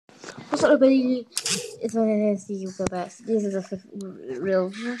what's up, everybody? It's my name is Steve Gomez. This is a real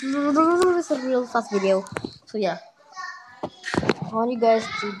fast video. So yeah, I want you guys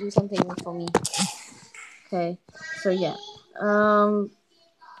to do something for me. Okay, so yeah, I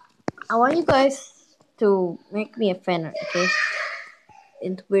want you guys to make me a fan art. Okay,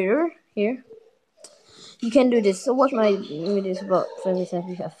 in Twitter here, you can do this. So watch my videos about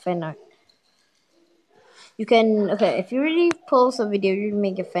a fan art. You can if you really post a video, you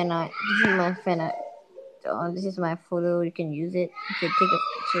make a fan art. This is my fan art. This is my photo. You can use it. You can take a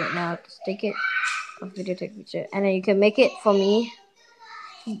picture right now. Just take it. A video, take a picture, and then you can make it for me.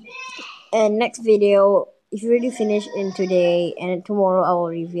 And next video, if you really finish in today, and tomorrow I will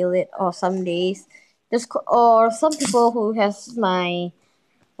reveal it. Or some days, or some people who has my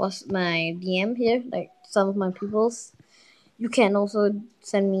DM here, like some of my peoples, you can also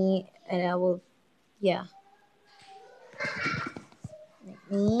send me, and I will, yeah.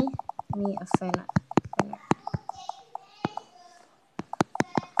 Make me a fan art.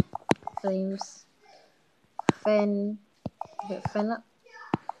 Flames fan up.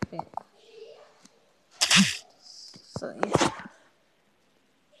 Okay. So yeah.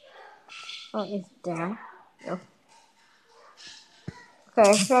 Oh, it's down. Oh.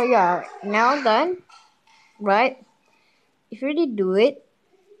 Okay, so yeah, now done. Right? If you really do it,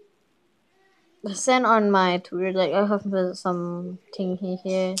 send on my Twitter. Like I have something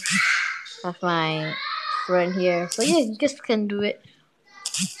here. Have my friend here. So yeah, you just can do it.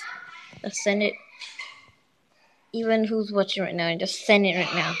 Just send it. Even who's watching right now, just send it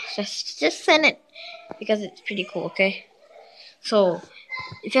right now. Just send it because it's pretty cool. Okay. So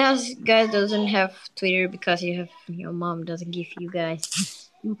if you guys doesn't have Twitter because your mom doesn't give you guys,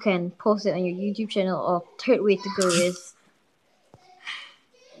 you can post it on your YouTube channel. Or third way to go is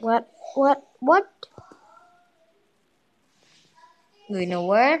what? You know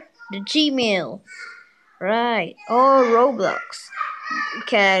where? The Gmail, right? Or Roblox. You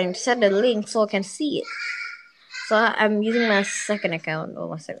can send the link so I can see it. So I'm using my second account or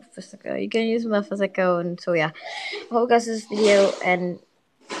my first account. You can use my first account. So yeah, I hope you guys this video and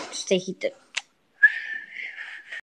stay heated.